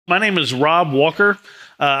My name is Rob Walker.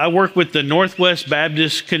 I work with the Northwest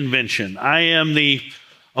Baptist Convention. I am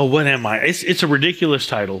what am I? It's a ridiculous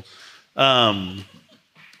title. I'm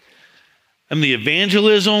the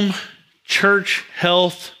evangelism, church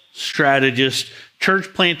health strategist,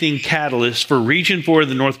 church planting catalyst for Region 4 of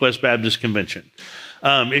the Northwest Baptist Convention.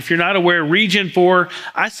 If you're not aware, Region 4,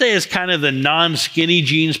 I say is kind of the non-skinny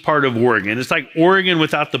jeans part of Oregon. It's like Oregon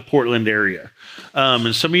without the Portland area.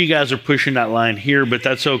 And some of you guys are pushing that line here, but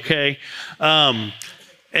that's okay. But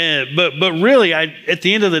really, at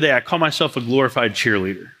the end of the day, I call myself a glorified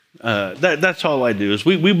cheerleader. That's all I do. Is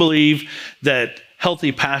we believe that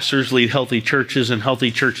healthy pastors lead healthy churches, and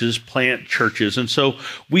healthy churches plant churches. And so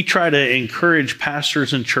we try to encourage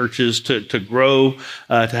pastors and churches to grow,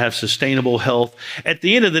 to have sustainable health. At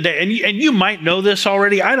the end of the day, and you might know this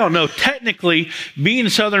already, I don't know, technically, being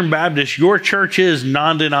Southern Baptist, your church is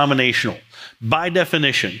non-denominational. By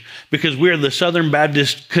definition, because we are the Southern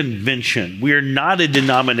Baptist Convention. We are not a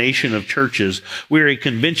denomination of churches. We are a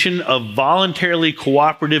convention of voluntarily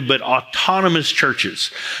cooperative but autonomous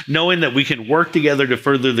churches, knowing that we can work together to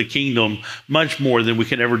further the kingdom much more than we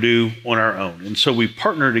can ever do on our own. And so we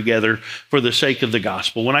partner together for the sake of the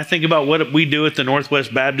gospel. When I think about what we do at the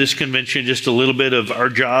Northwest Baptist Convention, just a little bit of our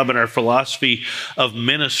job and our philosophy of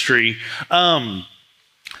ministry,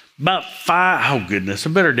 about I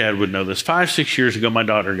bet Dad would know this. 5-6 years ago, my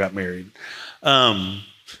daughter got married. And,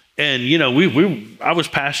 you know, I was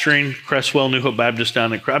pastoring Cresswell New Hope Baptist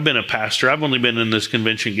down in, I've been a pastor. I've only been in this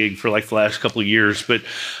convention gig for like the last couple of years, but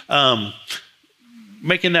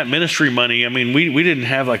making that ministry money, I mean, we didn't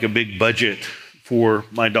have like a big budget for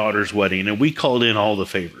my daughter's wedding, and we called in all the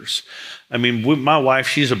favors. I mean, my wife,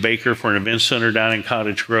 she's a baker for an event center down in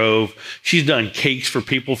Cottage Grove. She's done cakes for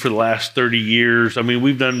people for the last 30 years. I mean,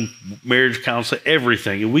 we've done marriage counseling,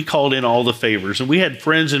 everything. And we called in all the favors. And we had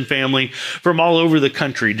friends and family from all over the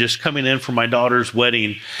country just coming in for my daughter's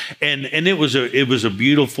wedding. And it was a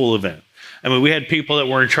beautiful event. I mean, we had people that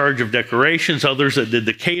were in charge of decorations, others that did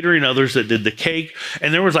the catering, others that did the cake.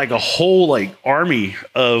 And there was like a whole like army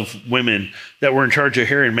of women that were in charge of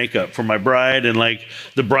hair and makeup for my bride and like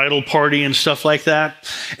the bridal party and stuff like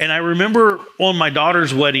that. And I remember on my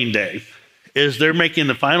daughter's wedding day, is they're making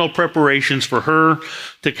the final preparations for her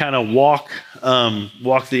to kind of walk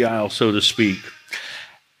the aisle, so to speak.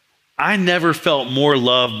 I never felt more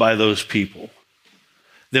loved by those people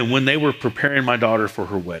than when they were preparing my daughter for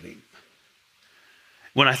her wedding.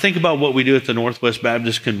 When I think about what we do at the Northwest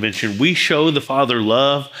Baptist Convention, we show the Father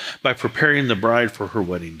love by preparing the bride for her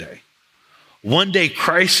wedding day. One day,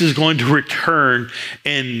 Christ is going to return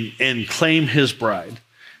and claim his bride.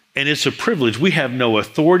 And it's a privilege. We have no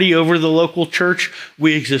authority over the local church.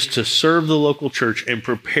 We exist to serve the local church and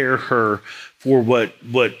prepare her for what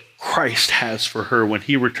Christ has for her when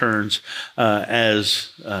he returns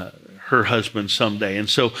as her husband someday. And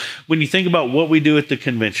so when you think about what we do at the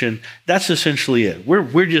convention, that's essentially it.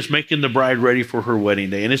 We're just making the bride ready for her wedding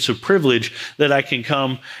day. And it's a privilege that I can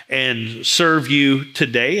come and serve you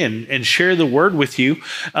today and share the word with you.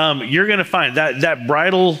 You're going to find that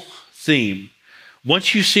bridal theme.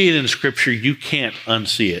 Once you see it in Scripture, you can't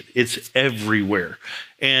unsee it. It's everywhere.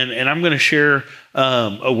 And I'm going to share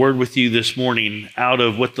a word with you this morning out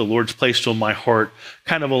of what the Lord's placed on my heart,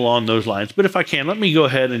 kind of along those lines. But if I can, let me go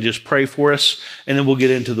ahead and just pray for us, and then we'll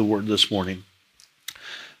get into the word this morning.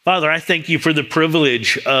 Father, I thank you for the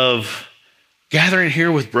privilege of gathering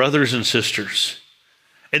here with brothers and sisters.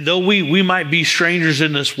 And though we might be strangers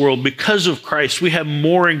in this world, because of Christ, we have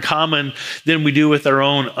more in common than we do with our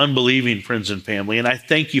own unbelieving friends and family. And I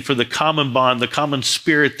thank you for the common bond, the common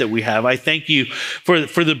spirit that we have. I thank you for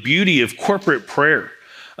the beauty of corporate prayer,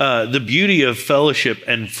 the beauty of fellowship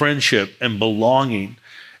and friendship and belonging.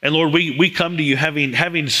 And Lord, we come to you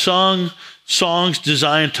having sung songs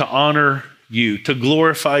designed to honor you, to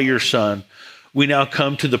glorify your Son. We now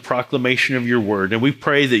come to the proclamation of your word, and we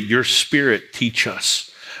pray that your Spirit teach us.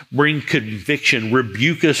 Bring conviction,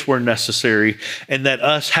 rebuke us where necessary, and that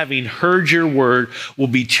us, having heard your word, will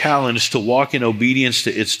be challenged to walk in obedience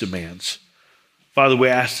to its demands. Father, we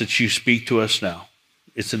ask that you speak to us now.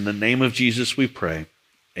 It's in the name of Jesus we pray.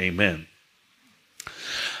 Amen.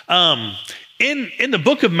 In the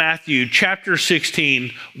book of Matthew, chapter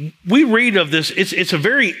 16, we read of this. It's a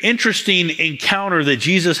very interesting encounter that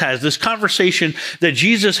Jesus has, this conversation that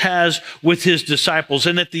Jesus has with his disciples.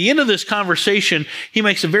 And at the end of this conversation, he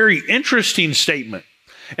makes a very interesting statement.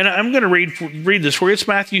 And I'm going to read this for you. It's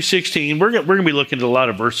Matthew 16. We're going to be looking at a lot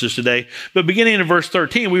of verses today. But beginning in verse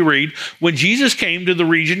 13, we read, when Jesus came to the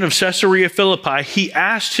region of Caesarea Philippi, he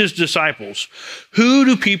asked his disciples, who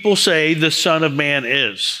do people say the Son of Man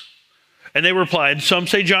is? And they replied, some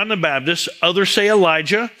say John the Baptist, others say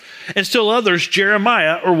Elijah, and still others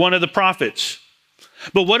Jeremiah or one of the prophets.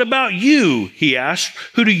 But what about you, he asked,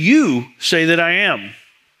 who do you say that I am?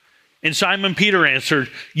 And Simon Peter answered,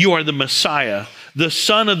 you are the Messiah, the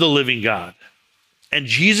Son of the living God. And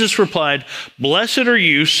Jesus replied, blessed are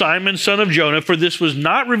you, Simon, son of Jonah, for this was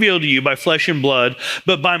not revealed to you by flesh and blood,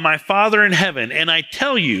 but by my Father in heaven. And I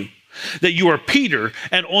tell you that you are Peter,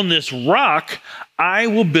 and on this rock I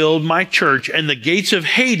will build my church, and the gates of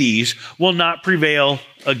Hades will not prevail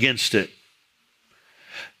against it.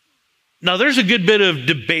 Now, there's a good bit of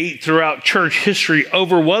debate throughout church history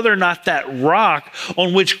over whether or not that rock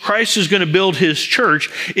on which Christ is going to build his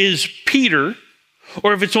church is Peter,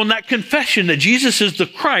 or if it's on that confession that Jesus is the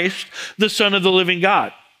Christ, the Son of the living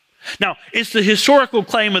God. Now, it's the historical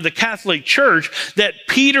claim of the Catholic Church that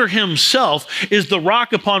Peter himself is the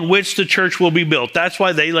rock upon which the church will be built. That's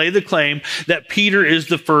why they lay the claim that Peter is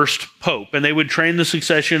the first pope, and they would train the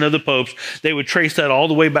succession of the popes. They would trace that all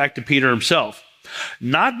the way back to Peter himself.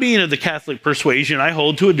 Not being of the Catholic persuasion, I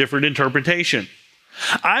hold to a different interpretation.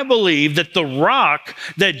 I believe that the rock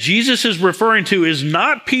that Jesus is referring to is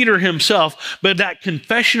not Peter himself, but that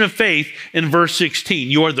confession of faith in verse 16.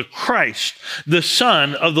 You are the Christ, the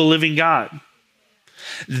Son of the living God.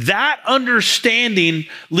 That understanding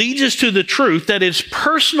leads us to the truth that it's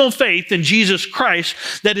personal faith in Jesus Christ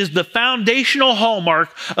that is the foundational hallmark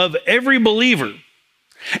of every believer.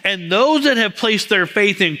 And those that have placed their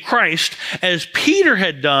faith in Christ, as Peter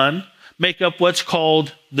had done, make up what's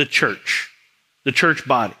called the church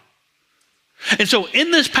body. And so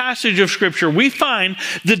in this passage of Scripture, we find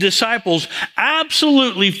the disciples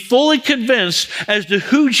absolutely fully convinced as to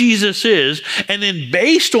who Jesus is. And then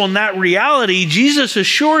based on that reality, Jesus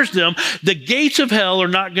assures them the gates of hell are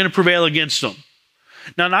not going to prevail against them.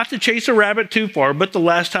 Now, not to chase a rabbit too far, but the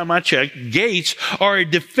last time I checked, gates are a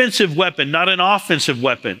defensive weapon, not an offensive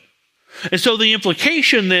weapon. And so the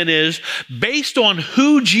implication then is, based on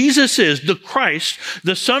who Jesus is, the Christ,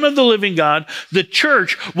 the Son of the living God, the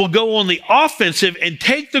church will go on the offensive and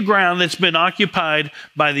take the ground that's been occupied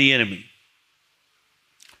by the enemy.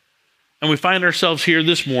 And we find ourselves here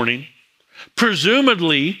this morning,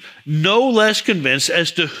 presumably no less convinced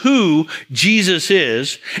as to who Jesus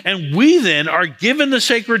is, and we then are given the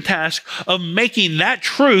sacred task of making that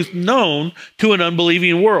truth known to an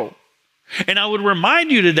unbelieving world. And I would remind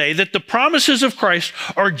you today that the promises of Christ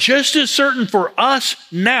are just as certain for us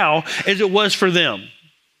now as it was for them.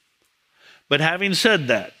 But having said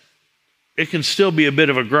that, it can still be a bit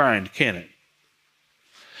of a grind, can't it?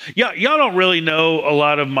 Y'all don't really know a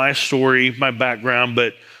lot of my story, my background,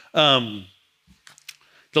 but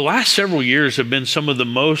the last several years have been some of the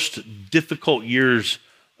most difficult years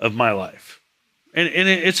of my life. And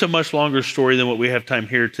it's a much longer story than what we have time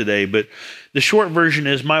here today. But the short version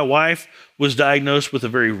is my wife was diagnosed with a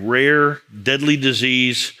very rare, deadly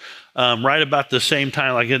disease right about the same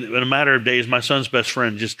time. Like in a matter of days, my son's best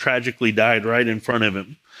friend just tragically died right in front of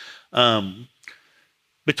him.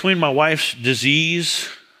 Between my wife's disease,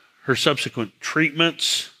 her subsequent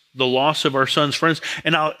treatments, the loss of our son's friends,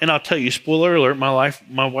 and I'll tell you, spoiler alert, my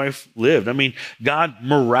wife lived. I mean, God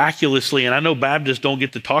miraculously, and I know Baptists don't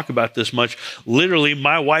get to talk about this much. Literally,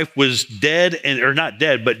 my wife was dead, or not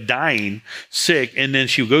dead, but dying, sick, and then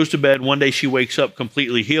she goes to bed. One day she wakes up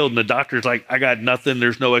completely healed, and the doctor's like, I got nothing.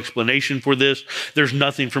 There's no explanation for this. There's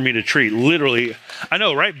nothing for me to treat. Literally, I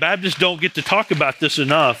know, right? Baptists don't get to talk about this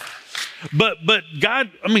enough. But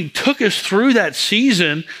God, took us through that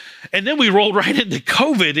season. And then we rolled right into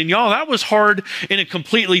COVID. And y'all, that was hard in a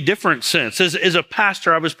completely different sense. As a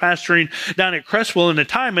pastor, I was pastoring down at Crestwell in the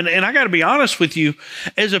time. And I got to be honest with you,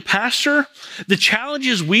 as a pastor, the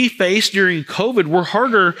challenges we faced during COVID were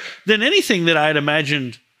harder than anything that I had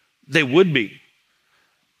imagined they would be.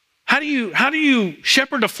 How do you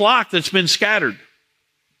shepherd a flock that's been scattered?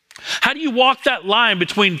 How do you walk that line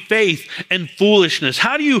between faith and foolishness?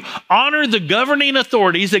 How do you honor the governing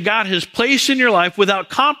authorities that God has placed in your life without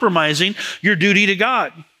compromising your duty to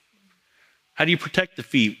God? How do you protect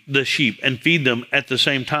the sheep and feed them at the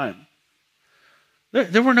same time?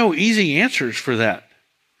 There were no easy answers for that.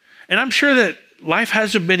 And I'm sure that life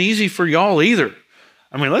hasn't been easy for y'all either.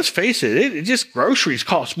 Let's face it, it just groceries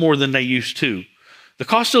cost more than they used to. The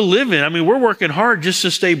cost of living, we're working hard just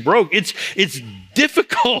to stay broke. It's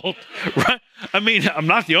difficult, right? I'm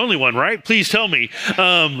not the only one, right? Please tell me.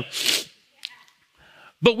 But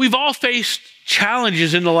we've all faced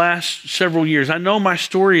challenges in the last several years. I know my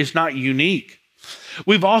story is not unique.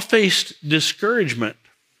 We've all faced discouragement.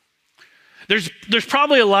 There's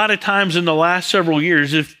probably a lot of times in the last several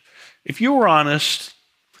years, if you were honest,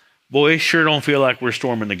 boy, it sure don't feel like we're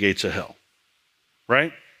storming the gates of hell,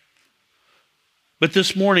 right? But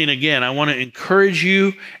this morning, again, I want to encourage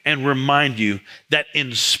you and remind you that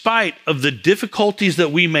in spite of the difficulties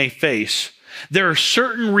that we may face, there are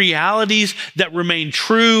certain realities that remain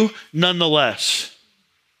true nonetheless.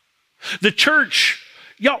 The church,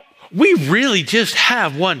 y'all, we really just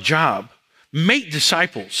have one job: make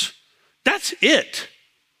disciples. That's it.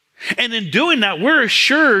 And in doing that, we're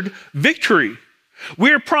assured victory.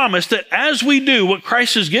 We're promised that as we do what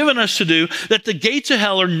Christ has given us to do, that the gates of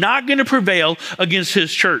hell are not going to prevail against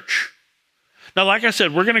his church. Now, like I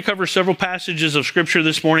said, we're going to cover several passages of Scripture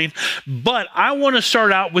this morning, but I want to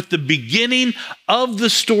start out with the beginning of the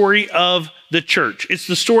story of the church. It's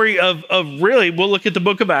the story of really, we'll look at the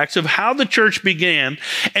book of Acts, of how the church began,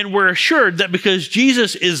 and we're assured that because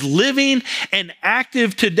Jesus is living and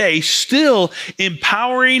active today, still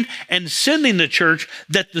empowering and sending the church,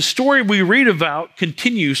 that the story we read about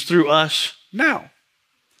continues through us now.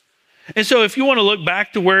 And so if you want to look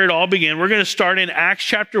back to where it all began, we're going to start in Acts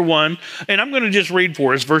chapter 1, and I'm going to just read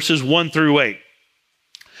for us verses 1 through 8.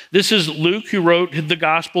 This is Luke who wrote the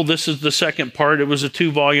gospel. This is the second part. It was a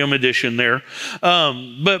 2-volume edition there.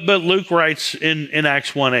 But Luke writes in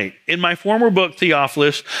Acts 1:8, "In my former book,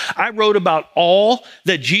 Theophilus, I wrote about all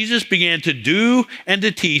that Jesus began to do and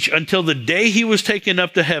to teach until the day he was taken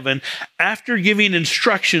up to heaven, after giving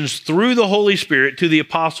instructions through the Holy Spirit to the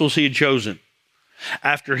apostles he had chosen.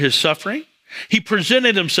 After his suffering, he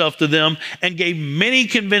presented himself to them and gave many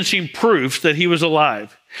convincing proofs that he was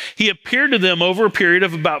alive. He appeared to them over a period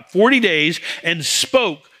of about 40 days and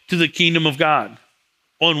spoke to the kingdom of God.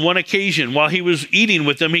 On one occasion, while he was eating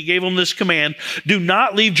with them, he gave them this command: 'Do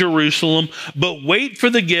not leave Jerusalem, but wait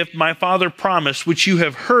for the gift my Father promised, which you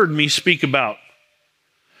have heard me speak about.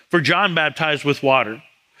 For John baptized with water,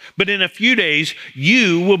 but in a few days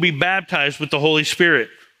you will be baptized with the Holy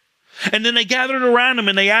Spirit.' And then they gathered around him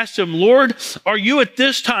and they asked him, 'Lord, are you at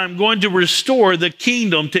this time going to restore the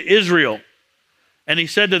kingdom to Israel?' And he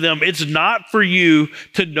said to them, 'It's not for you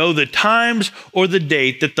to know the times or the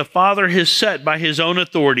date that the Father has set by his own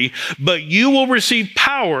authority, but you will receive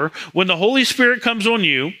power when the Holy Spirit comes on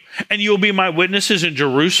you, and you will be my witnesses in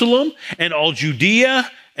Jerusalem and all Judea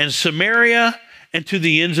and Samaria and to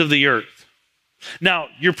the ends of the earth.'" Now,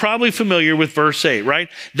 you're probably familiar with verse 8, right?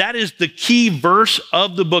 That is the key verse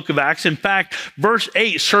of the book of Acts. In fact, verse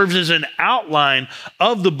 8 serves as an outline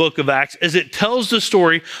of the book of Acts, as it tells the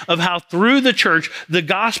story of how through the church, the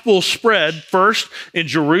gospel spread first in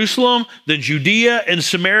Jerusalem, then Judea and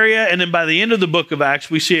Samaria, and then by the end of the book of Acts,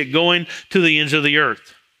 we see it going to the ends of the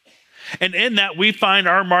earth. And in that, we find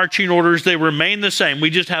our marching orders, they remain the same. We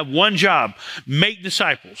just have one job: make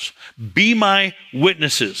disciples, be my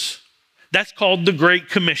witnesses. That's called the Great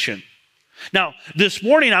Commission. Now, this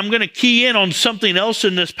morning, I'm going to key in on something else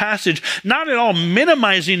in this passage, not at all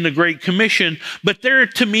minimizing the Great Commission, but there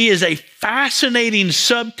to me is a fascinating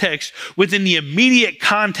subtext within the immediate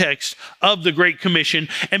context of the Great Commission.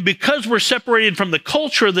 And because we're separated from the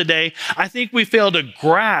culture of the day, I think we fail to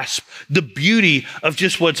grasp the beauty of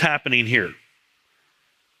just what's happening here.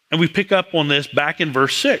 And we pick up on this back in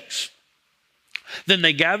verse 6. "Then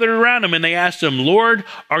they gathered around him and they asked him, 'Lord,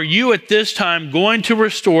 are you at this time going to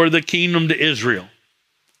restore the kingdom to Israel?'"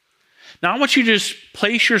 Now I want you to just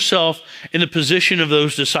place yourself in the position of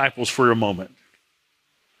those disciples for a moment.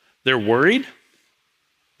 They're worried,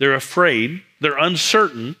 they're afraid, they're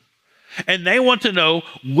uncertain, and they want to know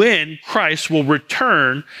when Christ will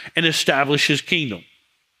return and establish his kingdom.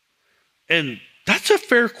 And that's a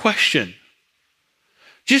fair question.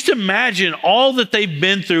 Just imagine all that they've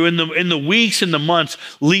been through in the weeks and the months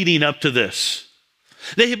leading up to this.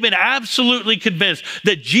 They have been absolutely convinced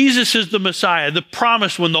that Jesus is the Messiah, the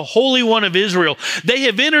promised one, the Holy One of Israel. They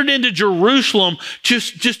have entered into Jerusalem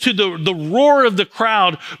just to the roar of the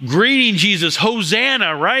crowd greeting Jesus.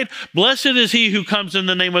 Hosanna, right? Blessed is he who comes in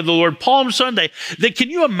the name of the Lord. Palm Sunday. Can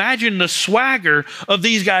you imagine the swagger of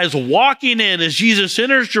these guys walking in as Jesus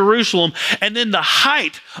enters Jerusalem? And then the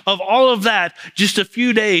height of all of that, just a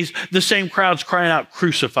few days, the same crowd's crying out,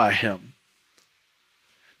 "Crucify him."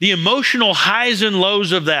 The emotional highs and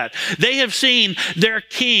lows of that. They have seen their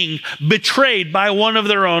king betrayed by one of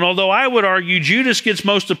their own, although I would argue Judas gets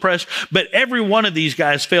most depressed, but every one of these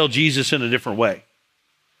guys failed Jesus in a different way.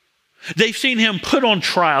 They've seen him put on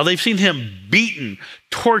trial. They've seen him beaten,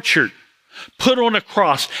 tortured, put on a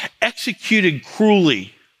cross, executed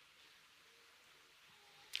cruelly.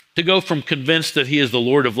 To go from convinced that he is the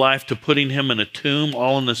Lord of life to putting him in a tomb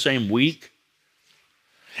all in the same week.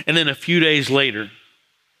 And then a few days later,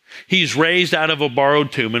 He's raised out of a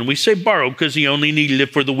borrowed tomb. And we say borrowed because he only needed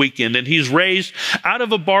it for the weekend. And he's raised out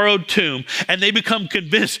of a borrowed tomb. And they become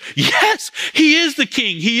convinced, yes, he is the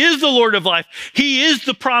king. He is the Lord of life. He is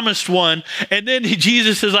the promised one. And then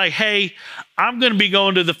Jesus is like, hey, I'm going to be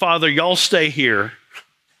going to the Father. Y'all stay here.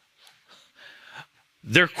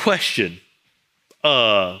 Their question,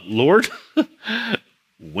 Lord,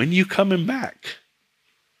 when you coming back?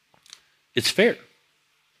 It's fair.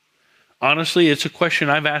 Honestly, it's a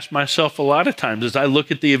question I've asked myself a lot of times as I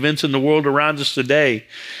look at the events in the world around us today,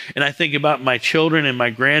 and I think about my children and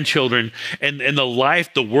my grandchildren and the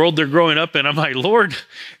life, the world they're growing up in. I'm like, Lord,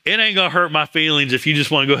 it ain't going to hurt my feelings if you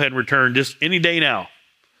just want to go ahead and return just any day now.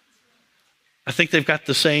 I think they've got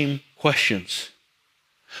the same questions.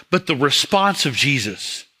 But the response of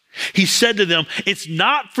Jesus, he said to them, it's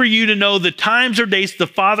not for you to know the times or dates the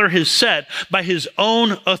Father has set by his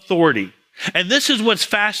own authority. And this is what's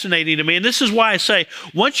fascinating to me. And this is why I say,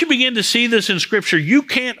 once you begin to see this in Scripture, you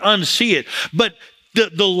can't unsee it. But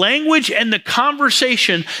the language and the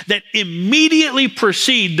conversation that immediately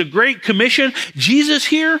precede the Great Commission, Jesus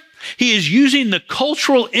here, he is using the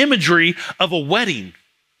cultural imagery of a wedding.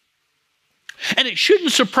 And it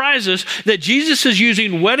shouldn't surprise us that Jesus is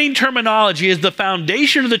using wedding terminology as the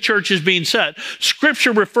foundation of the church is being set.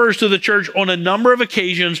 Scripture refers to the church on a number of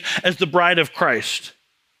occasions as the bride of Christ.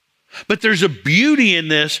 But there's a beauty in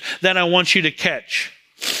this that I want you to catch.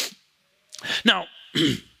 Now,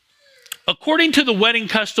 according to the wedding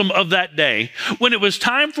custom of that day, when it was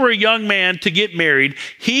time for a young man to get married,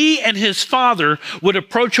 he and his father would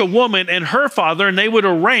approach a woman and her father, and they would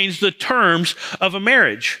arrange the terms of a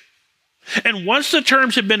marriage. And once the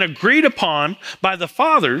terms had been agreed upon by the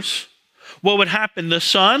fathers, what would happen? The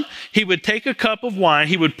son, he would take a cup of wine,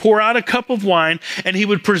 he would pour out a cup of wine, and he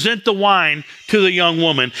would present the wine to the young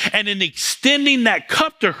woman. And in extending that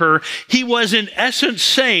cup to her, he was in essence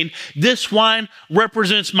saying, this wine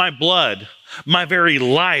represents my blood, my very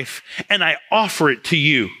life, and I offer it to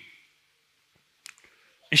you.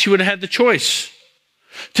 And she would have had the choice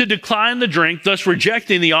to decline the drink, thus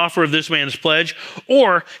rejecting the offer of this man's pledge,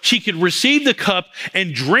 or she could receive the cup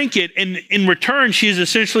and drink it. And in return, she is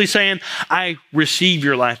essentially saying, I receive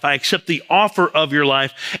your life. I accept the offer of your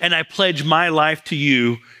life, and I pledge my life to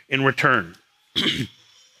you in return.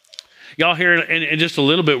 Y'all here in just a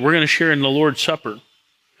little bit, we're going to share in the Lord's Supper.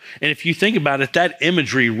 And if you think about it, that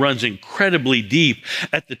imagery runs incredibly deep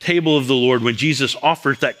at the table of the Lord when Jesus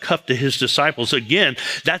offers that cup to his disciples. Again,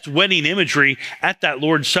 that's wedding imagery at that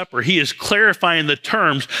Lord's Supper. He is clarifying the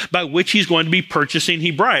terms by which he's going to be purchasing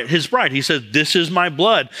his bride. He says, this is my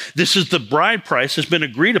blood. This is the bride price that's been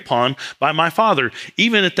agreed upon by my Father.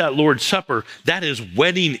 Even at that Lord's Supper, that is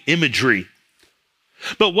wedding imagery.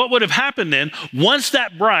 But what would have happened then, once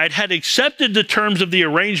that bride had accepted the terms of the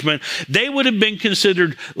arrangement, they would have been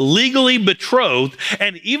considered legally betrothed.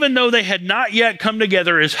 And even though they had not yet come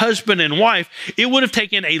together as husband and wife, it would have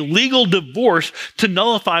taken a legal divorce to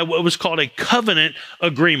nullify what was called a covenant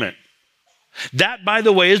agreement. That, by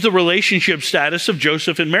the way, is the relationship status of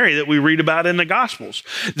Joseph and Mary that we read about in the Gospels.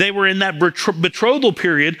 They were in that betrothal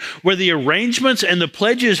period where the arrangements and the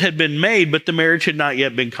pledges had been made, but the marriage had not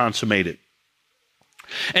yet been consummated.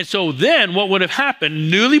 And so then what would have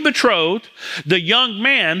happened, newly betrothed, the young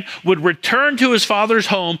man would return to his father's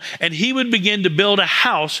home and he would begin to build a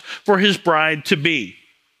house for his bride to be.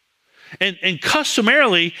 And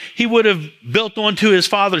customarily, he would have built onto his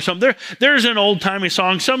father's home. There's an old-timey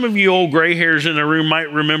song. Some of you old gray hairs in the room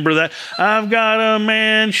might remember that. I've got a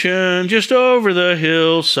mansion just over the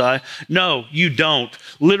hillside. No, you don't.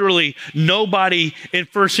 Literally, nobody in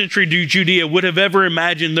first century Judea would have ever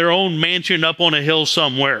imagined their own mansion up on a hill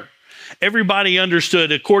somewhere. Everybody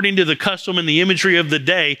understood, according to the custom and the imagery of the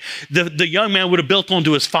day, the young man would have built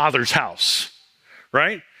onto his father's house,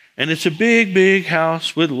 right? And it's a big, big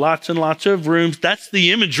house with lots and lots of rooms. That's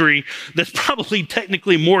the imagery that's probably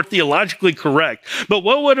technically more theologically correct. But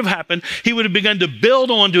what would have happened? He would have begun to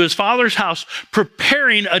build onto his father's house,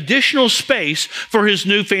 preparing additional space for his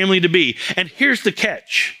new family to be. And here's the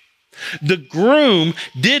catch. The groom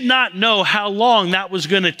did not know how long that was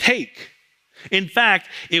going to take. In fact,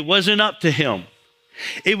 it wasn't up to him.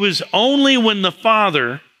 It was only when the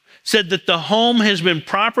father said that the home has been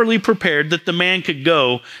properly prepared that the man could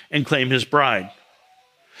go and claim his bride.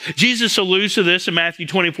 Jesus alludes to this in Matthew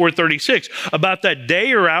 24:36. About that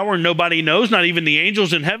day or hour nobody knows, not even the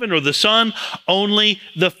angels in heaven or the Son, only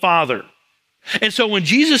the Father. And so when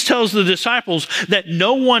Jesus tells the disciples that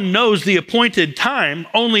no one knows the appointed time,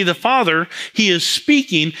 only the Father, he is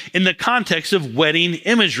speaking in the context of wedding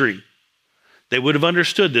imagery. They would have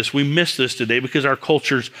understood this. We miss this today because our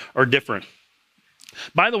cultures are different.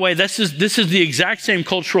 By the way, this is the exact same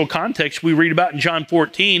cultural context we read about in John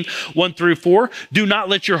 14, 1 through 4. Do not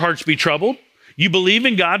let your hearts be troubled. You believe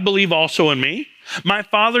in God, believe also in me. My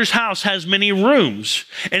Father's house has many rooms.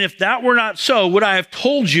 And if that were not so, would I have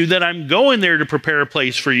told you that I'm going there to prepare a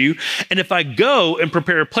place for you? And if I go and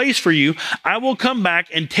prepare a place for you, I will come back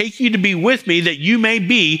and take you to be with me, that you may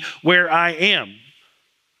be where I am.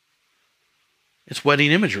 It's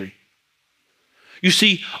wedding imagery. You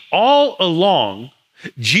see, all along,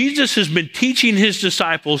 Jesus has been teaching his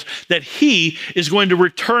disciples that he is going to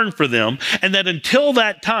return for them, and that until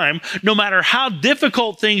that time, no matter how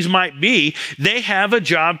difficult things might be, they have a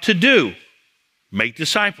job to do: make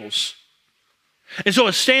disciples. And so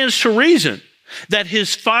it stands to reason that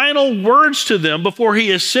his final words to them before he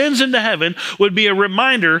ascends into heaven would be a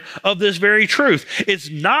reminder of this very truth. It's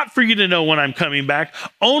not for you to know when I'm coming back.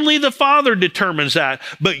 Only the Father determines that.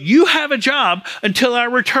 But you have a job until I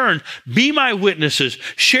return. Be my witnesses.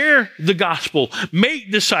 Share the gospel.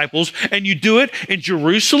 Make disciples. And you do it in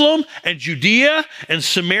Jerusalem and Judea and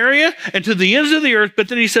Samaria and to the ends of the earth. But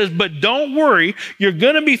then he says, but don't worry. You're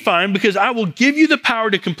going to be fine, because I will give you the power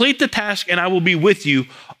to complete the task, and I will be with you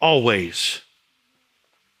always.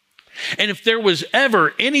 And if there was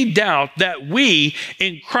ever any doubt that we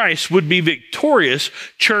in Christ would be victorious,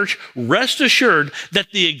 church, rest assured that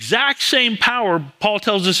the exact same power, Paul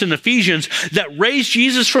tells us in Ephesians, that raised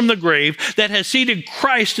Jesus from the grave, that has seated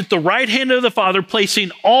Christ at the right hand of the Father, placing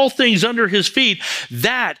all things under his feet,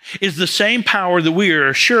 that is the same power that we are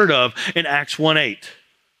assured of in Acts 1:8.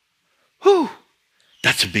 Whew,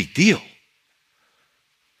 that's a big deal.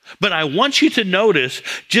 But I want you to notice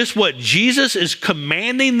just what Jesus is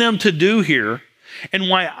commanding them to do here, and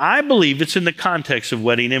why I believe it's in the context of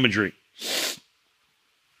wedding imagery.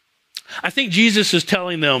 I think Jesus is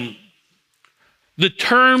telling them the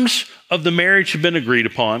terms of the marriage have been agreed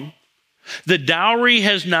upon. The dowry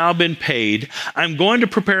has now been paid. I'm going to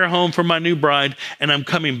prepare a home for my new bride, and I'm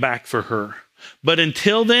coming back for her. But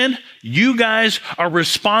until then, you guys are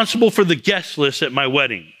responsible for the guest list at my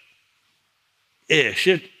wedding.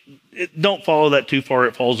 Don't follow that too far,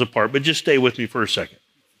 it falls apart, but just stay with me for a second.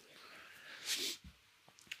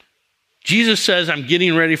 Jesus says, I'm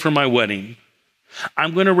getting ready for my wedding.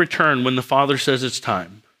 I'm going to return when the Father says it's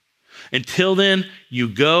time. Until then, you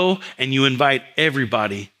go and you invite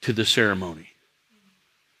everybody to the ceremony.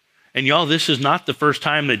 And y'all, this is not the first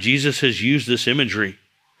time that Jesus has used this imagery.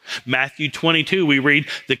 Matthew 22, we read,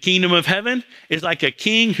 the kingdom of heaven is like a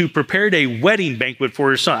king who prepared a wedding banquet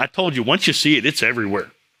for his son. I told you, once you see it, it's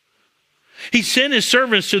everywhere. He sent his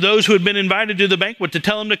servants to those who had been invited to the banquet to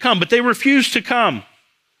tell them to come, but they refused to come.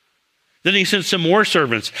 Then he sent some more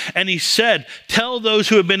servants, and he said, tell those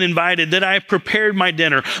who have been invited that I have prepared my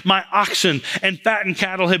dinner. My oxen and fattened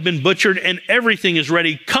cattle have been butchered, and everything is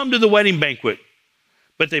ready. Come to the wedding banquet.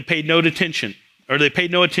 But they paid no attention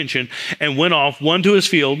and went off, one to his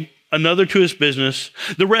field, another to his business.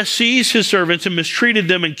 The rest seized his servants and mistreated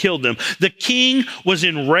them and killed them. The king was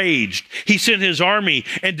enraged. He sent his army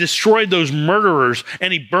and destroyed those murderers,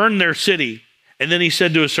 and he burned their city. And then he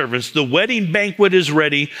said to his servants, the wedding banquet is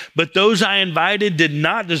ready, but those I invited did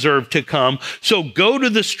not deserve to come. So go to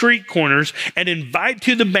the street corners and invite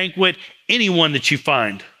to the banquet anyone that you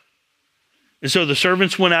find. And so the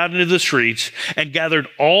servants went out into the streets and gathered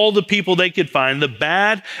all the people they could find, the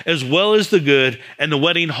bad as well as the good, and the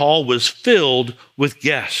wedding hall was filled with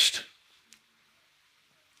guests.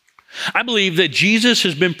 I believe that Jesus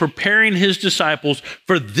has been preparing his disciples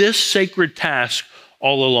for this sacred task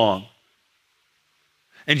all along.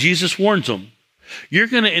 And Jesus warns them, you're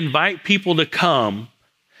going to invite people to come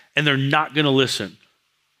and they're not going to listen,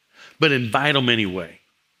 but invite them anyway.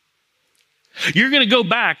 You're going to go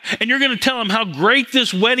back and you're going to tell them how great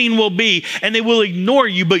this wedding will be, and they will ignore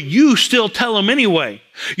you, but you still tell them anyway.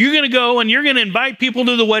 You're going to go and you're going to invite people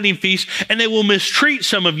to the wedding feast, and they will mistreat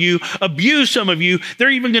some of you, abuse some of you.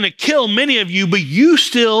 They're even going to kill many of you, but you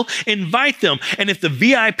still invite them. And if the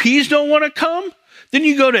VIPs don't want to come, then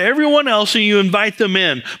you go to everyone else and you invite them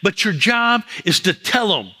in. But your job is to tell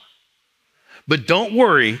them. But don't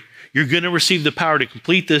worry, you're going to receive the power to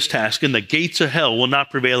complete this task, and the gates of hell will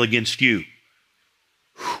not prevail against you.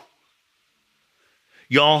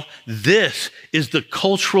 Y'all, this is the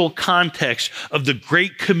cultural context of the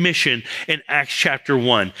Great Commission in Acts chapter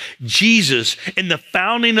 1. Jesus, in the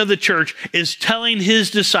founding of the church, is telling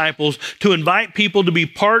his disciples to invite people to be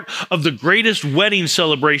part of the greatest wedding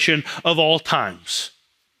celebration of all times.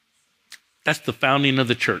 That's the founding of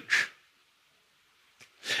the church.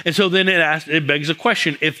 And so then it begs a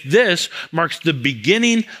question. If this marks the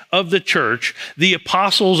beginning of the church, the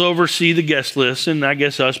apostles oversee the guest list, and I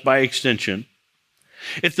guess us by extension.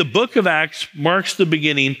 If the book of Acts marks the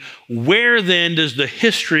beginning, where then does the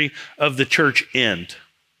history of the church end?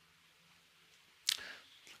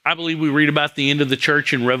 I believe we read about the end of the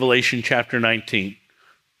church in Revelation chapter 19.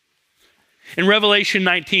 In Revelation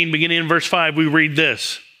 19, beginning in verse 5, we read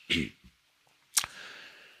this.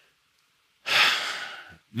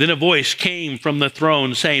 Then a voice came from the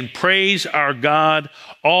throne saying, "Praise our God,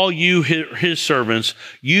 all you his servants,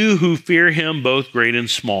 you who fear him, both great and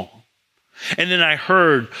small." And then I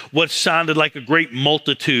heard what sounded like a great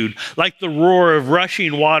multitude, like the roar of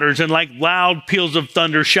rushing waters and like loud peals of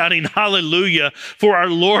thunder, shouting, "Hallelujah, for our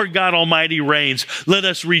Lord God Almighty reigns. Let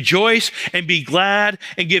us rejoice and be glad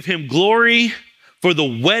and give him glory, for the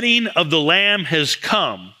wedding of the Lamb has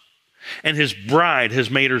come, and his bride has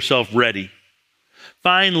made herself ready.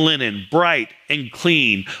 Fine linen, bright and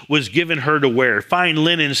clean, was given her to wear. Fine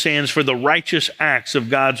linen stands for the righteous acts of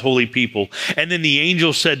God's holy people. And then the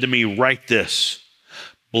angel said to me, "Write this: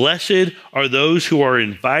 Blessed are those who are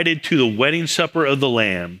invited to the wedding supper of the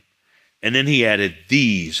Lamb." And then he added,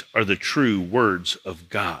 "These are the true words of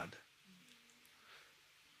God."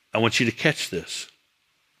 I want you to catch this.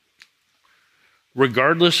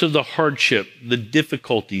 Regardless of the hardship, the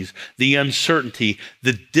difficulties, the uncertainty,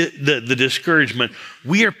 the discouragement,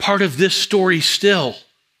 we are part of this story still.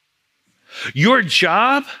 Your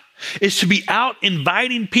job is to be out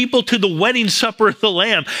inviting people to the wedding supper of the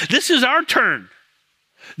Lamb. This is our turn.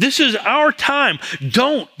 This is our time.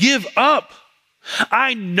 Don't give up.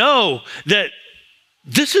 I know that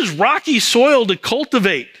this is rocky soil to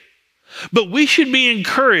cultivate. But we should be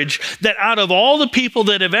encouraged that out of all the people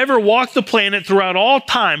that have ever walked the planet throughout all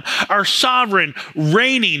time, our sovereign,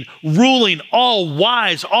 reigning, ruling, all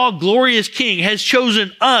wise, all glorious King has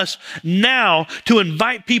chosen us now to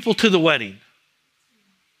invite people to the wedding.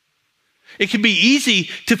 It can be easy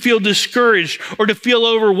to feel discouraged or to feel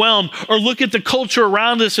overwhelmed or look at the culture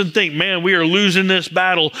around us and think, man, we are losing this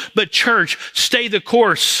battle. But church, stay the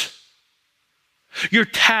course. Your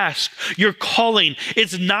task, your calling,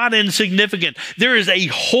 it's not insignificant. There is a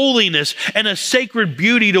holiness and a sacred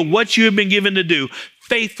beauty to what you have been given to do.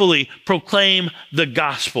 Faithfully proclaim the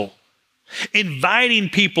gospel, inviting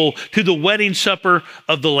people to the wedding supper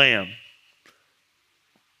of the Lamb.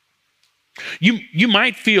 You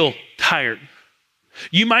might feel tired.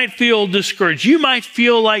 You might feel discouraged. You might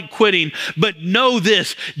feel like quitting, but know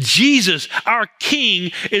this: Jesus, our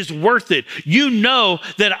King, is worth it. You know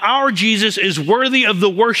that our Jesus is worthy of the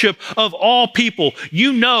worship of all people.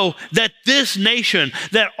 You know that this nation,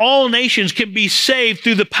 that all nations can be saved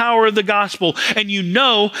through the power of the gospel. And you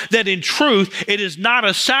know that in truth, it is not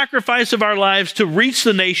a sacrifice of our lives to reach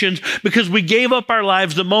the nations, because we gave up our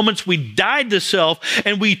lives the moments we died to self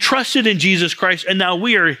and we trusted in Jesus Christ. And now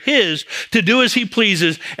we are his to do as he pleases.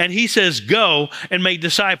 And he says, go and make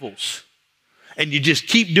disciples. And you just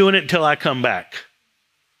keep doing it until I come back.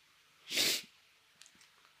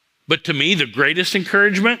 But to me, the greatest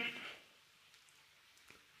encouragement,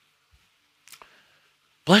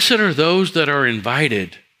 blessed are those that are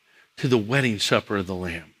invited to the wedding supper of the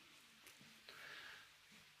Lamb.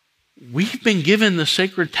 We've been given the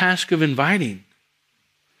sacred task of inviting.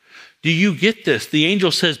 Do you get this? The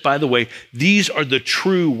angel says, by the way, these are the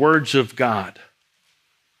true words of God.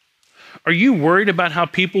 Are you worried about how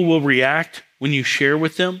people will react when you share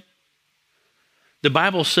with them? The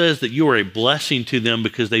Bible says that you are a blessing to them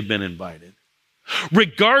because they've been invited.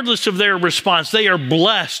 Regardless of their response, they are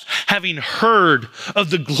blessed having heard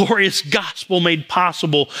of the glorious gospel made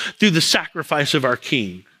possible through the sacrifice of our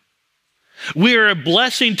King. We are a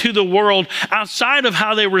blessing to the world outside of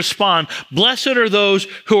how they respond. Blessed are those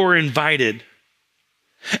who are invited.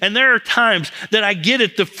 And there are times that I get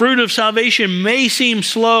it, the fruit of salvation may seem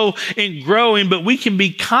slow in growing, but we can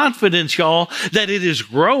be confident, y'all, that it is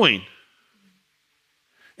growing.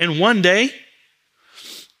 And one day,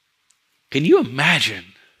 can you imagine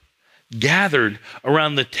gathered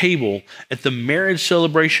around the table at the marriage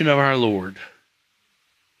celebration of our Lord?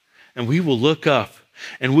 And we will look up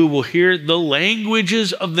and we will hear the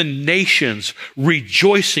languages of the nations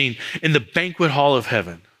rejoicing in the banquet hall of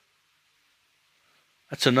heaven.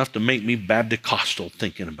 That's enough to make me Baptist-costal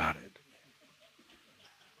thinking about it.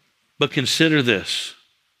 But consider this.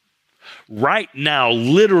 Right now,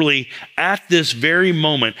 literally at this very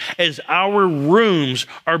moment, as our rooms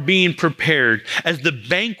are being prepared, as the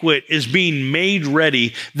banquet is being made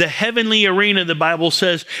ready, the heavenly arena, the Bible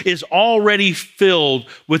says, is already filled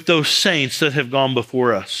with those saints that have gone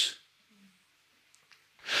before us.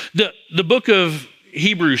 The book of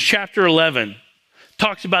Hebrews, chapter 11,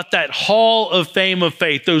 talks about that hall of fame of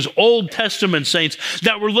faith, those Old Testament saints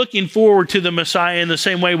that were looking forward to the Messiah in the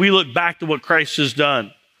same way we look back to what Christ has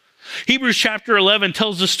done. Hebrews chapter 11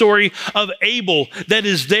 tells the story of Abel that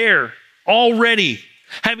is there already,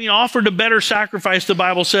 having offered a better sacrifice, the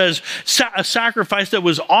Bible says, a sacrifice that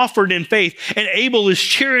was offered in faith. And Abel is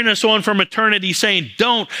cheering us on from eternity, saying,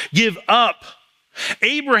 don't give up.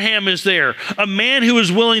 Abraham is there, a man who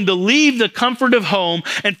is willing to leave the comfort of home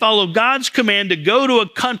and follow God's command to go to a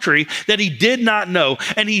country that he did not know.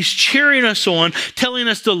 And he's cheering us on, telling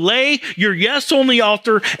us to lay your yes on the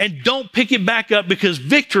altar and don't pick it back up because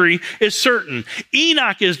victory is certain.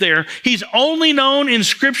 Enoch is there. He's only known in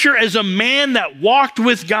Scripture as a man that walked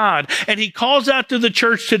with God. And he calls out to the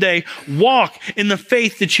church today, walk in the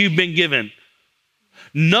faith that you've been given.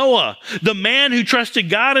 Noah, the man who trusted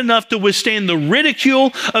God enough to withstand the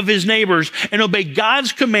ridicule of his neighbors and obey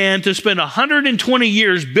God's command to spend 120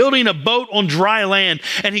 years building a boat on dry land.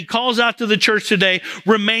 And he calls out to the church today,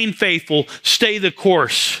 remain faithful, stay the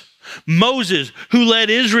course. Moses, who led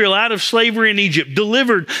Israel out of slavery in Egypt,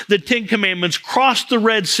 delivered the 10 Commandments, crossed the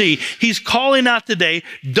Red Sea. He's calling out today,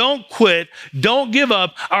 don't quit, don't give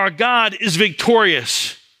up. Our God is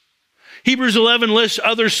victorious. Hebrews 11 lists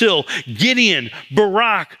others still: Gideon,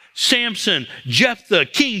 Barak, Samson, Jephthah,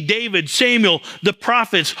 King David, Samuel, the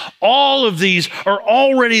prophets. All of these are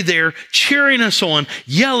already there cheering us on,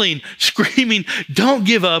 yelling, screaming, don't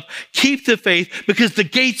give up, keep the faith, because the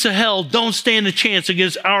gates of hell don't stand a chance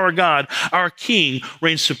against our God. Our King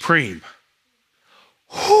reigns supreme.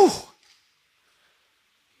 Whew.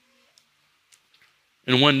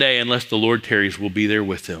 And one day, unless the Lord tarries, we'll be there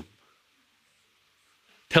with them,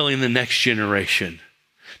 telling the next generation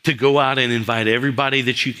to go out and invite everybody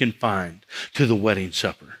that you can find to the wedding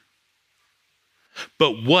supper.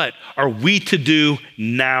 But what are we to do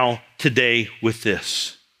now, today, with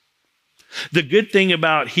this? The good thing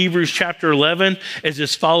about Hebrews chapter 11 is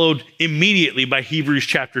it's followed immediately by Hebrews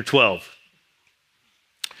chapter 12.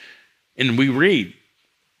 And we read,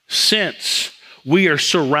 since we are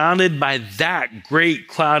surrounded by that great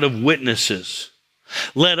cloud of witnesses,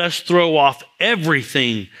 let us throw off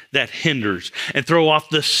everything that hinders and throw off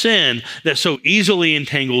the sin that so easily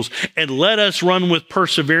entangles, and let us run with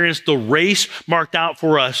perseverance the race marked out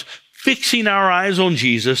for us, fixing our eyes on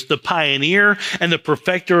Jesus, the pioneer and the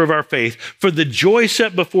perfecter of our faith. For the joy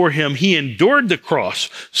set before him, he endured the cross,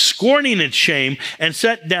 scorning its shame, and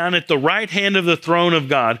sat down at the right hand of the throne of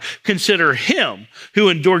God. Consider him who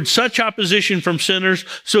endured such opposition from sinners,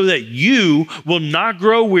 so that you will not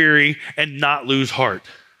grow weary and not lose heart.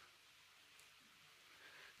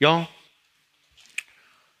 Y'all,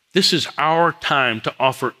 this is our time to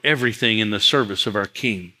offer everything in the service of our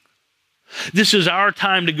King. This is our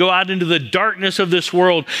time to go out into the darkness of this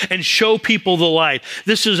world and show people the light.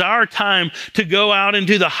 This is our time to go out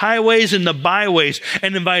into the highways and the byways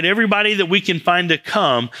and invite everybody that we can find to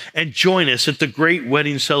come and join us at the great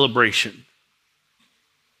wedding celebration.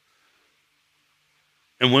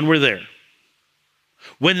 And when we're there,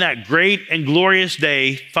 when that great and glorious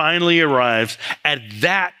day finally arrives, at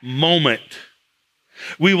that moment,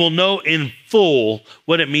 we will know in full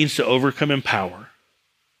what it means to overcome in power.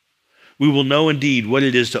 We will know indeed what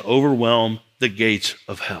it is to overwhelm the gates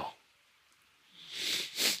of hell.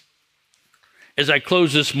 As I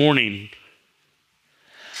close this morning,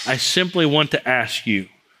 I simply want to ask you,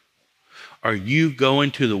 are you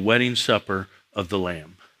going to the wedding supper of the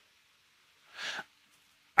Lamb?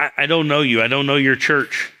 I don't know you. I don't know your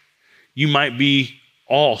church. You might be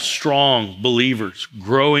all strong believers,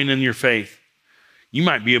 growing in your faith. You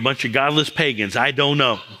might be a bunch of godless pagans. I don't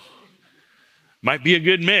know. Might be a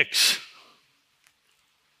good mix.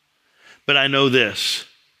 But I know this,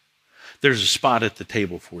 there's a spot at the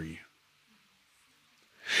table for you.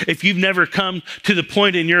 If you've never come to the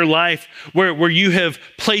point in your life where you have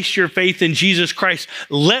placed your faith in Jesus Christ,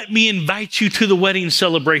 let me invite you to the wedding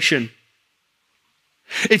celebration.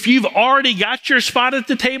 If you've already got your spot at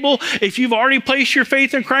the table, if you've already placed your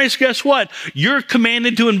faith in Christ, guess what? You're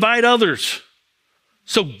commanded to invite others.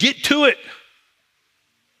 So get to it.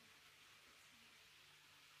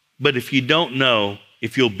 But if you don't know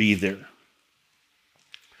if you'll be there,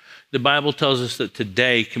 the Bible tells us that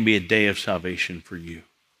today can be a day of salvation for you.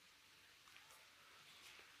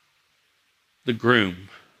 The groom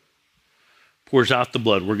pours out the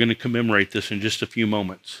blood. We're going to commemorate this in just a few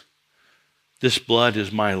moments. This blood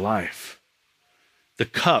is my life. The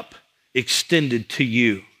cup extended to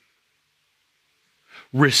you.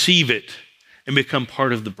 Receive it and become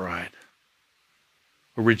part of the bride,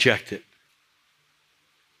 or reject it.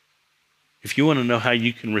 If you want to know how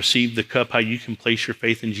you can receive the cup, how you can place your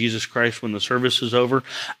faith in Jesus Christ when the service is over,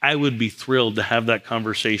 I would be thrilled to have that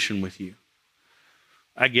conversation with you.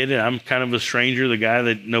 I get it. I'm kind of a stranger, the guy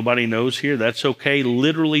that nobody knows here. That's okay.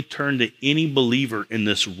 Literally turn to any believer in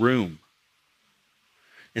this room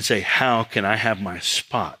and say, how can I have my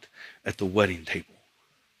spot at the wedding table?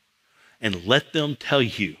 And let them tell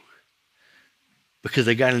you, because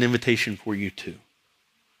they got an invitation for you too.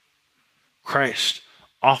 Christ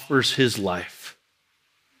offers his life,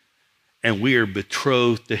 and we are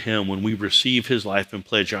betrothed to him when we receive his life and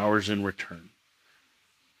pledge ours in return.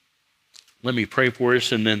 Let me pray for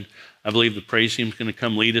us, and then I believe the praise team is going to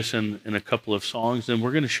come lead us in a couple of songs, and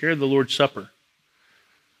we're going to share the Lord's Supper.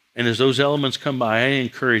 And as those elements come by, I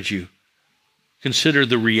encourage you, consider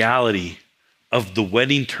the reality of the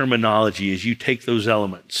wedding terminology as you take those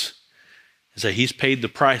elements and say, he's paid the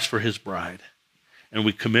price for his bride. And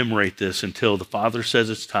we commemorate this until the Father says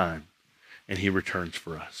it's time and he returns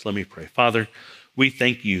for us. Let me pray. Father, we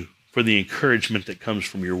thank you for the encouragement that comes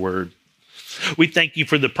from your word. We thank you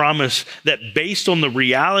for the promise that based on the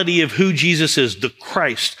reality of who Jesus is, the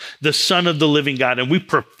Christ, the Son of the living God, and we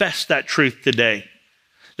profess that truth today,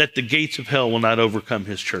 that the gates of hell will not overcome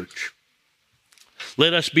his church.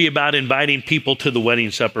 Let us be about inviting people to the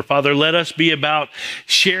wedding supper. Father, let us be about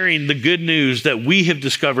sharing the good news that we have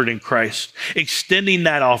discovered in Christ, extending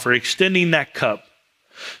that offer, extending that cup,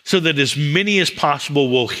 so that as many as possible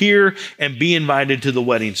will hear and be invited to the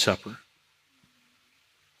wedding supper.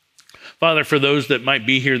 Father, for those that might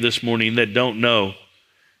be here this morning that don't know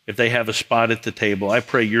if they have a spot at the table, I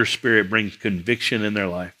pray your Spirit brings conviction in their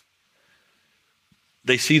life.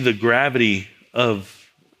 They see the gravity of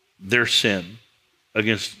their sin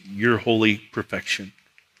against your holy perfection,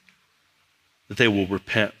 that they will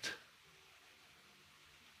repent,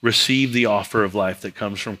 receive the offer of life that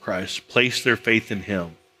comes from Christ, place their faith in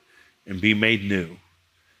him, and be made new,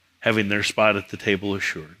 having their spot at the table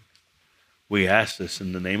assured. We ask this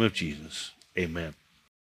in the name of Jesus. Amen.